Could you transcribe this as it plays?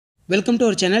Welcome to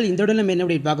our channel. இந்த வீடியோவில் நம்ம என்ன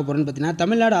அப்படி பார்க்க போகிறோம்னு பார்த்தீங்கன்னா,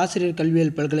 தமிழ்நாடு ஆசிரியர்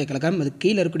கல்வியியல் பல்கலைக்கழகம் அது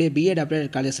கீழே இருக்கக்கூடிய B.Ed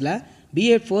அப்ளைட் காலேஜில்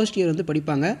B.Ed ஃபர்ஸ்ட் இயர் வந்து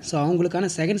படிப்பாங்க. ஸோ அவங்களுக்கான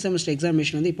செகண்ட் செமஸ்டர்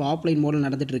எக்ஸாமினேஷன் வந்து இப்போ ஆஃப்லைன் மோடில்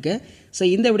நடந்துகிட்ருக்கு. ஸோ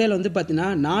இந்த வீடியோவில் வந்து பார்த்தீங்கன்னா,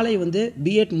 நாளை வந்து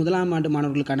B.Ed முதலாம் ஆண்டு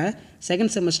மாணவர்களுக்கான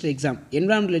second semester exam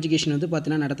environmental education வந்து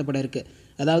பார்த்தீங்கன்னா நடத்தப்பட இருக்குது.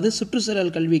 அதாவது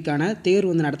சுற்றுச்சூழல் கல்விக்கான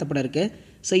தேர்வு வந்து நடத்தப்பட இருக்குது.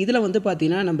 ஸோ இதில் வந்து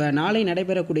பார்த்தீங்கன்னா, நம்ம நாளை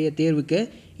நடைபெறக்கூடிய தேர்வுக்கு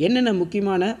என்னென்ன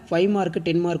முக்கியமான 5 மார்க்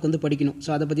 10 மார்க் வந்து படிக்கணும். ஸோ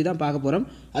அதை பற்றி தான் பார்க்க போகிறோம்.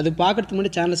 அது பார்க்குறதுக்கு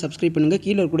முன்னாடி சேனலை சப்ஸ்கிரைப் பண்ணுங்கள்.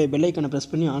 கீழே இருக்கக்கூடிய பெல் ஐக்கானை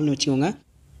ப்ரெஸ் பண்ணி ஆன்லைன் வச்சுக்கோங்க.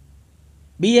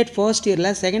 B.Ed ஃபர்ஸ்ட்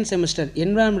இயரில் செகண்ட் செமஸ்டர்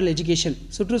என்விரான்மெண்டல் எஜுகேஷன்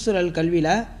சுற்றுச்சூழல்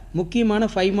கல்வியில் முக்கியமான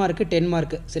 5 மார்க்கு 10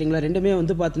 மார்க்கு சரிங்களா, ரெண்டுமே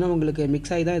வந்து பார்த்தீங்கன்னா உங்களுக்கு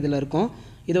மிக்ஸ் ஆகி தான் இதில் இருக்கும்.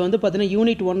 இது வந்து பார்த்தீங்கன்னா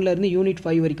யூனிட் 1லேருந்து யூனிட்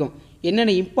 5 வரைக்கும்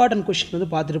என்னென்ன இம்பார்ட்டன்ட் கொஸ்டின் வந்து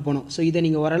பார்த்துட்டு போகணும். ஸோ இதை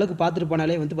நீங்கள் ஓரளவுக்கு பார்த்துட்டு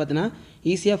போனாலே வந்து பார்த்தீங்கன்னா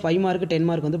ஈஸியாக 5 மார்க்கு 10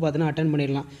 மார்க் வந்து பார்த்தீங்கன்னா அட்டன்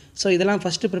பண்ணிடலாம். ஸோ இதெல்லாம்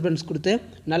ஃபஸ்ட்டு ப்ரிஃபரன்ஸ் கொடுத்து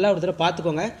நல்லா ஒரு தடவை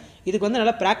பார்த்துக்கோங்க. இதுக்கு வந்து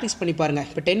நல்லா ப்ராக்டிஸ் பண்ணி பாருங்கள்.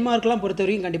 இப்போ 10 மார்க்லாம் பொறுத்த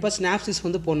வரைக்கும் கண்டிப்பாக ஸ்னாப்சிஸ்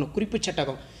வந்து போடணும், குறிப்பு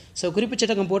சட்டகம். ஸோ குறிப்பு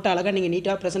சட்டகம் போட்டு அழகாக நீங்கள்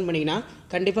நீட்டாக ப்ரெசென்ட் பண்ணிங்கன்னா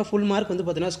கண்டிப்பாக ஃபுல் மார்க் வந்து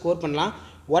பார்த்தீங்கன்னா ஸ்கோர் பண்ணலாம்.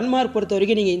 1 மார்க் பொறுத்த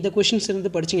வரைக்கும் நீங்கள் இந்த கொஷின்ஸ்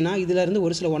இருந்து படிச்சிங்கன்னா இதிலேருந்து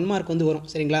ஒரு சில 1 மார்க் வந்து வரும்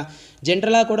சரிங்களா.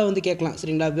 ஜென்ரலாக கூட வந்து கேட்கலாம்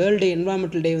சரிங்களா. வேர்ல்டு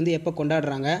என்விரான்மெண்டல் டே வந்து எப்போ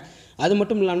கொண்டாடுறாங்க, அது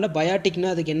மட்டும் இல்லாமல் பயாட்டிக்னா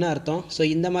அதுக்கு என்ன அர்த்தம். ஸோ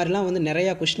இந்த மாதிரிலாம் வந்து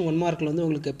நிறையா கொஸ்டின் 1 மார்க்கில் வந்து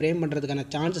உங்களுக்கு ஃப்ரேம் பண்ணுறதுக்கான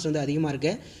சான்சஸ் வந்து அதிகமாக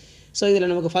இருக்குது. ஸோ இதில்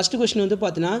நமக்கு ஃபஸ்ட்டு கொஸ்டின் வந்து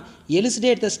பார்த்தீங்கன்னா,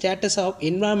 எலிசிடேட் the status of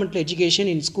environmental education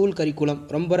in school curriculum.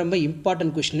 ரொம்ப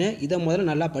இம்பார்ட்டன்ட் கொஸ்டின். இதை முதல்ல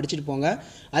நல்லா படிச்சுட்டு போங்க.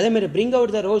 அதேமாதிரி bring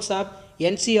out the roles of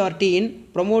NCERT in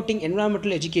promoting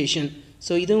environmental education.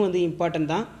 So இதுவும் வந்து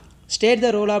இம்பார்ட்டன்ட் தான். State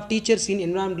the role of teachers in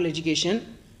environmental education.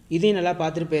 இதையும் நல்லா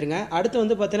பார்த்துட்டு போயிருங்க. அடுத்து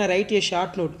வந்து பார்த்தீங்கன்னா ரைட் ஏ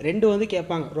ஷார்ட் நோட். ரெண்டு வந்து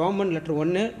கேட்பாங்க, Roman letter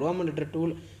 1 Roman letter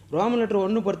 2. Roman letter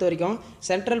 1 பொறுத்த வரைக்கும்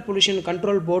சென்ட்ரல் பொல்யூஷன்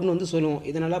கண்ட்ரோல் போர்டுன்னு வந்து சொல்லுவோம்.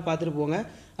 இதை நல்லா பார்த்துட்டு போங்க.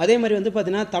 அதே மாதிரி வந்து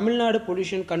பார்த்தீங்கன்னா தமிழ்நாடு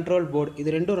பொல்யூஷன் கண்ட்ரோல் போர்டு, இது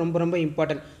ரெண்டும் ரொம்ப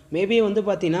இம்பார்ட்டன்ட். மேபி வந்து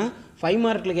பார்த்தீங்கன்னா 5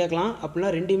 மார்க்கில் கேட்கலாம், அப்படின்னா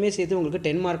ரெண்டுமே சேர்த்து உங்களுக்கு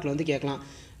 10 மார்க்கில் வந்து கேட்கலாம்.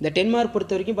 இந்த 10 மார்க்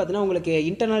பொறுத்த வரைக்கும் பார்த்தீங்கன்னா உங்களுக்கு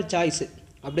இன்டர்னல் சாய்ஸ்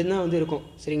அப்படின்னு தான் வந்து இருக்கும்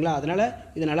சரிங்களா. அதனால்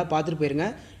இதை நல்லா பார்த்துட்டு போயிருங்க.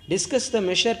 Discuss the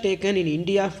measure taken in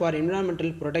India for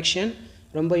environmental protection,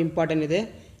 ரொம்ப இம்பார்ட்டன்ட் இது.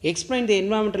 Explain the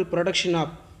environmental production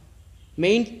of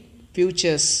main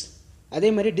features. அதே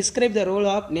மாதிரி describe the role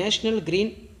of national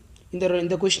green.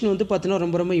 இந்த கொஷின் வந்து பார்த்தீங்கன்னா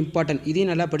ரொம்ப இம்பார்ட்டன்ட்.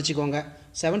 இதையும் நல்லா படிச்சுக்கோங்க.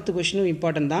 7th கொஷினும்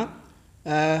இம்பார்ட்டன்ட் தான்.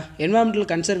 என்விரான்மெண்டல்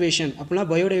கன்சர்வேஷன் அப்படின்னா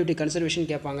பயோடைவர்சிட்டி கன்சர்வேஷன்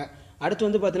கேட்பாங்க. அடுத்து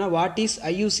வந்து பார்த்தீங்கன்னா what is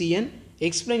IUCN,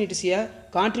 explain it is a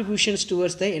contributions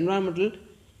towards the environmental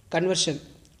conversion,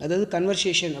 அதாவது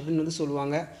கன்வர்சேஷன் அப்படின்னு வந்து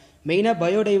சொல்லுவாங்க. மெயினாக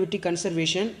பயோடைவர்சிட்டி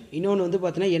கன்சர்வேஷன், இன்னொன்று வந்து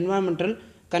பார்த்தீங்கன்னா என்விரான்மெண்டல்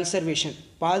கன்சர்வேஷன்,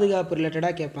 பாதுகாப்பு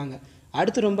ரிலேட்டடாக கேட்பாங்க.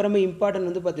 அடுத்து ரொம்ப இம்பார்ட்டன்ட்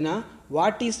வந்து பார்த்தீங்கன்னா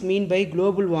what is mean by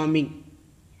global warming,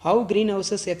 how green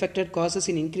houses affected causes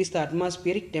in increase the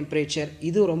atmospheric temperature.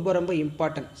 இது ரொம்ப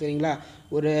இம்பார்ட்டன்ட் சரிங்களா.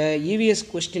 ஒரு EVS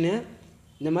கொஸ்டின்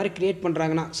இந்த மாதிரி க்ரியேட்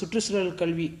பண்ணுறாங்கன்னா, சுற்றுச்சூழல்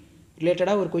கல்வி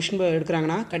ரிலேட்டடாக ஒரு கொஸ்டின்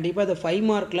எடுக்கிறாங்கன்னா கண்டிப்பாக அதை 5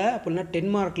 மார்க்கில் அப்படின்னா 10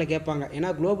 மார்க்கில் கேட்பாங்க. ஏன்னா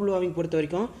குளோபல் வார்மிங் பொறுத்த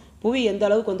வரைக்கும் புவி எந்த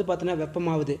அளவுக்கு வந்து பார்த்தீங்கன்னா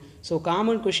வெப்பமாகுது. ஸோ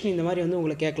காமன் கொஸ்டின் இந்த மாதிரி வந்து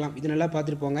உங்களுக்கு கேட்கலாம். இது நல்லா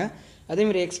பார்த்துட்டு போங்க.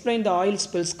 அதேமாதிரி explain the oil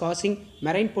spills causing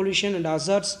marine pollution and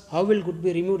hazards, how will could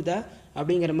be remove the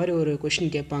அப்படிங்கிற மாதிரி ஒரு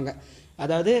கொஸ்டின் கேட்பாங்க.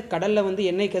 அதாவது கடலில் வந்து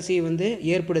எண்ணெய் கசிவு வந்து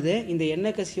ஏற்படுது, இந்த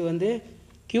எண்ணெய் கசிவு வந்து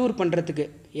க்யூர் பண்ணுறதுக்கு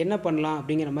என்ன பண்ணலாம்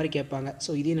அப்படிங்கிற மாதிரி கேட்பாங்க.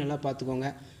 ஸோ இதையும் நல்லா பார்த்துக்கோங்க.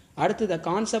 அடுத்து the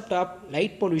concept of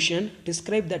light pollution,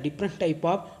 describe the different type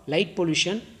of light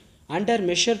pollution under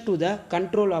measure to the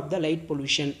control of the light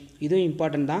pollution. இதுவும்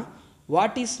இம்பார்ட்டன்ட் தான்.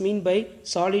 What is mean by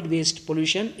solid waste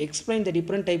pollution, explain the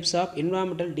different types of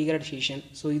environmental degradation.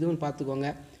 So இதுவும் பார்த்துக்கோங்க.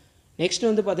 Next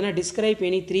வந்து பார்த்தீங்கன்னா describe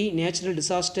any 3 natural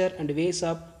disaster and ways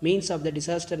of means of the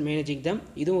disaster managing தம்.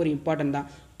 இதுவும் ஒரு important தான்.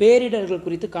 பேரிடர்கள்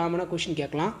குறித்து காமனாக கொஷின்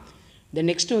கேட்கலாம். இந்த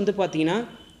நெக்ஸ்ட் வந்து பார்த்தீங்கன்னா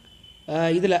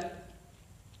இதில்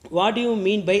what you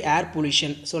mean by air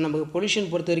pollution. So நமக்கு பொல்யூஷன்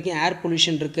பொறுத்த வரைக்கும் ஏர்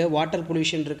பொல்யூஷன் இருக்குது, வாட்டர்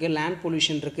பொல்யூஷன் இருக்குது, லேண்ட்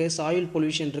பொல்யூஷன் இருக்குது, சாயில்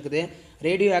பொல்யூஷன் இருக்குது,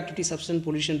 ரேடியோ ஆக்டிவிட்டி சப்ஸ்டன்ஸ்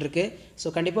பொல்யூஷன் இருக்குது. ஸோ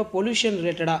கண்டிப்பாக பொல்யூஷன்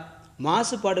ரிலேட்டடாக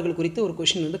மாசுபாடுகள் குறித்து ஒரு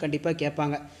கொஷின் வந்து கண்டிப்பாக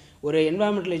கேட்பாங்க. ஒரு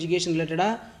என்விரான்மெண்டல் எஜுகேஷன்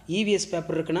ரிலேட்டடாக EVS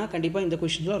பேப்பர் இருக்குன்னா கண்டிப்பாக இந்த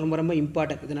கொஷின்ஸ்லாம் ரொம்ப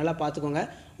இம்பார்ட்டன்ட். இது நல்லா பார்த்துக்கோங்க.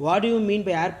 What you mean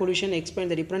by air pollution,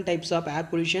 explain the different types of air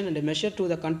pollution and measure to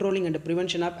the controlling and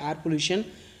prevention of air pollution.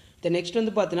 Next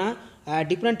வந்து பார்த்தீங்கன்னா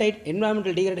different type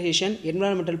environmental degradation,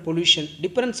 environmental pollution,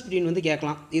 difference between வந்து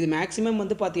கேட்கலாம். இது maximum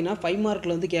வந்து பார்த்தீங்கன்னா 5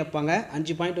 மார்க்கில் வந்து கேட்பாங்க.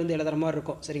 5 பாயிண்ட் வந்து எழுதுற மாதிரி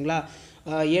இருக்கும் சரிங்களா.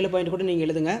 7 பாயிண்ட் கூட நீங்கள்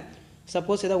எழுதுங்க.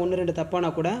 சப்போஸ் ஏதாவது 1-2 தப்பானா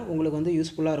கூட உங்களுக்கு வந்து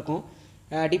யூஸ்ஃபுல்லாக இருக்கும்.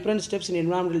 Different steps in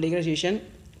environmental degradation.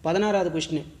 16வது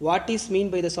question what is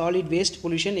mean by the solid waste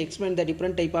pollution, explain the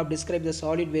different type of describe the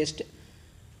solid waste,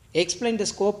 explain the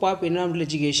scope of environmental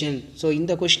education. So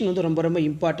இந்த question வந்து ரொம்ப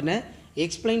important.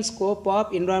 Explain scope of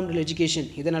environmental education,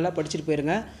 இதை நல்லா படிச்சுட்டு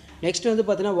போயிருங்க. Next வந்து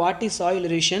பார்த்தீங்கன்னா what is soil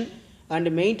erosion and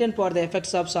maintain for the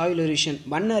effects of soil erosion.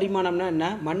 மண் அரிமானம்னா என்ன,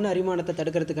 மண் அரிமானத்தை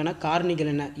தடுக்கிறதுக்கான காரணிகள்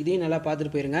என்ன, இதையும் நல்லா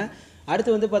பார்த்துட்டு போயிருங்க.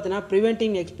 அடுத்து வந்து பார்த்தீங்கன்னா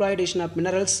preventing exploitation of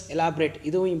minerals elaborate,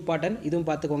 இதுவும் இம்பார்ட்டன்ட், இதுவும்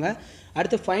பார்த்துக்கோங்க.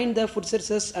 அடுத்து find the food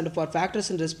sources and for factors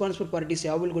and responsible parties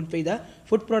how will good by the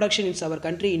food production in our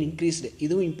country in increased,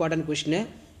 இதுவும் இம்பார்ட்டன்ட் கொஸ்டின்,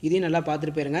 இதையும் நல்லா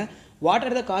பார்த்துட்டு போயிருங்க. What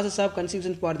are the causes of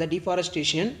கன்சியூஷன் for the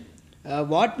deforestation,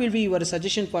 what will be your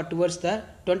suggestion for towards the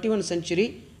 21st century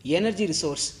energy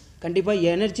resource.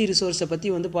 கண்டிப்பாக energy ரிசோர்ஸை பற்றி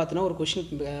வந்து பார்த்தோன்னா ஒரு கொஷின்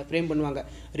ஃப்ரேம் பண்ணுவாங்க.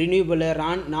 ரினியூவபிள்,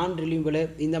 நான் ரினியூவபிள்,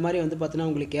 இந்த மாதிரி வந்து பார்த்தோன்னா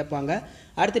உங்களுக்கு கேட்பாங்க.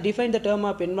 அடுத்து define the term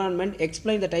of environment,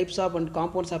 explain the types of and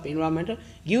compounds of environment,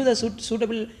 give the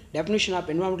suitable definition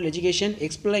of environmental education,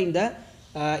 explain the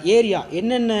area,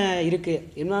 என்னென்ன இருக்குது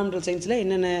என்வாரன்மெண்டல் சயின்ஸில்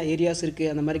என்னென்ன ஏரியாஸ் இருக்குது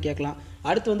அந்த மாதிரி கேட்கலாம்.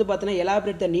 அடுத்து வந்து பார்த்தீங்கன்னா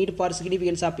elaborate the need for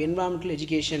significance of environmental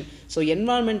education. So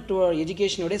environment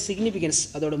எஜுகேஷனோட significance,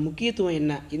 அதோட முக்கியத்துவம்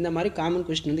என்ன, இந்த மாதிரி காமன்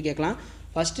கொஸ்டின் வந்து கேட்கலாம்.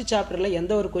 ஃபஸ்ட்டு சாப்டரில்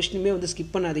எந்த ஒரு கொஸ்டினுமே வந்து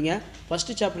ஸ்கிப் பண்ணாதீங்க.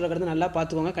 ஃபஸ்ட்டு சாப்டரில் இருக்கிறது நல்லா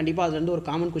பார்த்துக்கோங்க. கண்டிப்பாக அதுலேருந்து ஒரு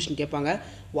காமன் கொஸ்டின் கேட்பாங்க.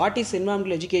 What is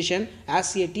environmental education,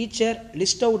 as a teacher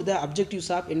list out the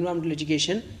objectives of environmental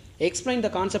education, explain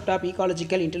the concept of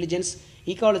ecological intelligence,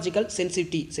 ecological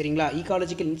sensitivity, சரிங்களா,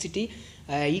 ஈகாலஜிக்கல்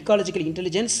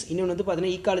இன்டெலிஜென்ஸ், இன்னொன்று வந்து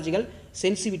பார்த்தீங்கன்னா ஈகாலஜிக்கல்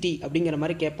சென்சிட்டிவிட்டி அப்படிங்கிற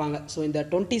மாதிரி கேட்பாங்க. ஸோ இந்த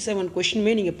 27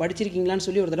 கொஸ்டினுமே நீங்கள் படிச்சிருக்கீங்களான்னு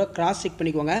சொல்லி ஒரு தடவை கிராஸ் செக்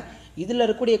பண்ணிக்கோங்க. இதில்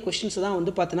இருக்கக்கூடிய கொஸ்டின்ஸ் தான்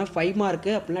வந்து பார்த்தீங்கன்னா 5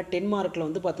 மார்க்கு அப்படின்னா 10 மார்க்கில்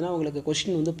வந்து பார்த்தீங்கன்னா உங்களுக்கு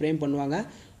கொஸ்டின் வந்து ஃப்ரேம் பண்ணுவாங்க.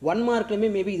 1 மார்க்லையுமே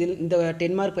மேபி இதில் இந்த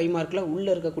 10 மார்க் 5 மார்க்கில் உள்ளே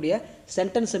இருக்கக்கூடிய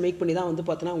சென்டென்ஸை மேக் பண்ணி தான் வந்து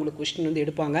பார்த்தீங்கன்னா உங்களுக்கு கொஸ்டின் வந்து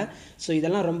எடுப்பாங்க. ஸோ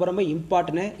இதெல்லாம் ரொம்ப ரொம்ப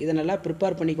இம்பார்ட்டன்ட், இதை நல்லா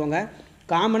ப்ரிப்பேர் பண்ணிக்கோங்க.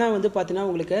 காமனாக வந்து பார்த்தீங்கன்னா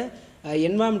உங்களுக்கு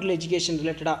என்வாரன்மெண்டல் எஜுகேஷன்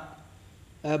ரிலேட்டடாக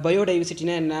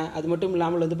பயோடைவர்சிட்டினா என்ன, அது மட்டும்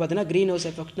இல்லாமல் வந்து பார்த்தீங்கன்னா க்ரீன் ஹவுஸ்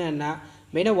எஃபெக்ட்னா என்ன,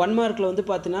 மெயினாக 1 மார்க்கில் வந்து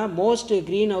பார்த்தீங்கன்னா மோஸ்ட்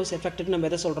க்ரீன் ஹவுஸ் எஃபெக்ட்னு நம்ம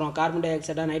எதை சொல்கிறோம், கார்பன் டை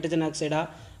ஆக்சைடா, நைட்ரஜன் ஆக்சைடா,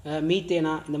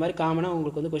 மீத்தேனா, இந்த மாதிரி காமனாக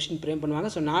உங்களுக்கு வந்து கொஸ்டின் ஃப்ரேம் பண்ணுவாங்க.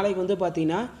 ஸோ நாளைக்கு வந்து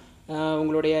பார்த்தீங்கன்னா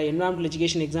உங்களுடைய என்வாரன்மெண்டல்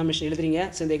எஜுகேஷன் எக்ஸாமினேஷன் எழுதுறீங்க.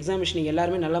 ஸோ இந்த எக்ஸாமினேஷன் நீங்கள்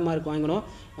எல்லாருமே நல்ல மார்க் வாங்கணும்,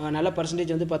 நல்ல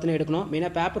பர்சன்டேஜ் வந்து பார்த்தீங்கன்னா எடுக்கணும்.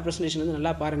 மெயினாக பேப்பர் ப்ரெசன்டேஷன் வந்து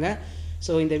நல்லா பாருங்கள்.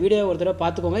 ஸோ இந்த வீடியோ ஒரு தடவை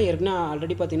பார்த்துக்கோங்க. ஏற்கனவே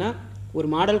ஆல்ரெடி பார்த்தீங்கன்னா ஒரு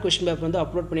மாடல் கொஸ்டின் பேப்பர் வந்து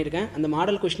அப்லோட் பண்ணியிருக்கேன். அந்த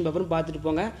மாடல் கொஸ்டின் பேப்பரும் பார்த்துட்டு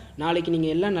போங்க. நாளைக்கு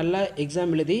நீங்கள் எல்லாம் நல்ல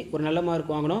எக்ஸாம் எழுதி ஒரு நல்ல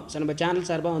மார்க் வாங்கணும். ஸோ நம்ம சேனல்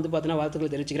சார்பாக வந்து பார்த்தீங்கன்னா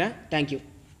வாழ்த்துக்கள் தெரிவிச்சுக்கிறேன். தேங்க்யூ.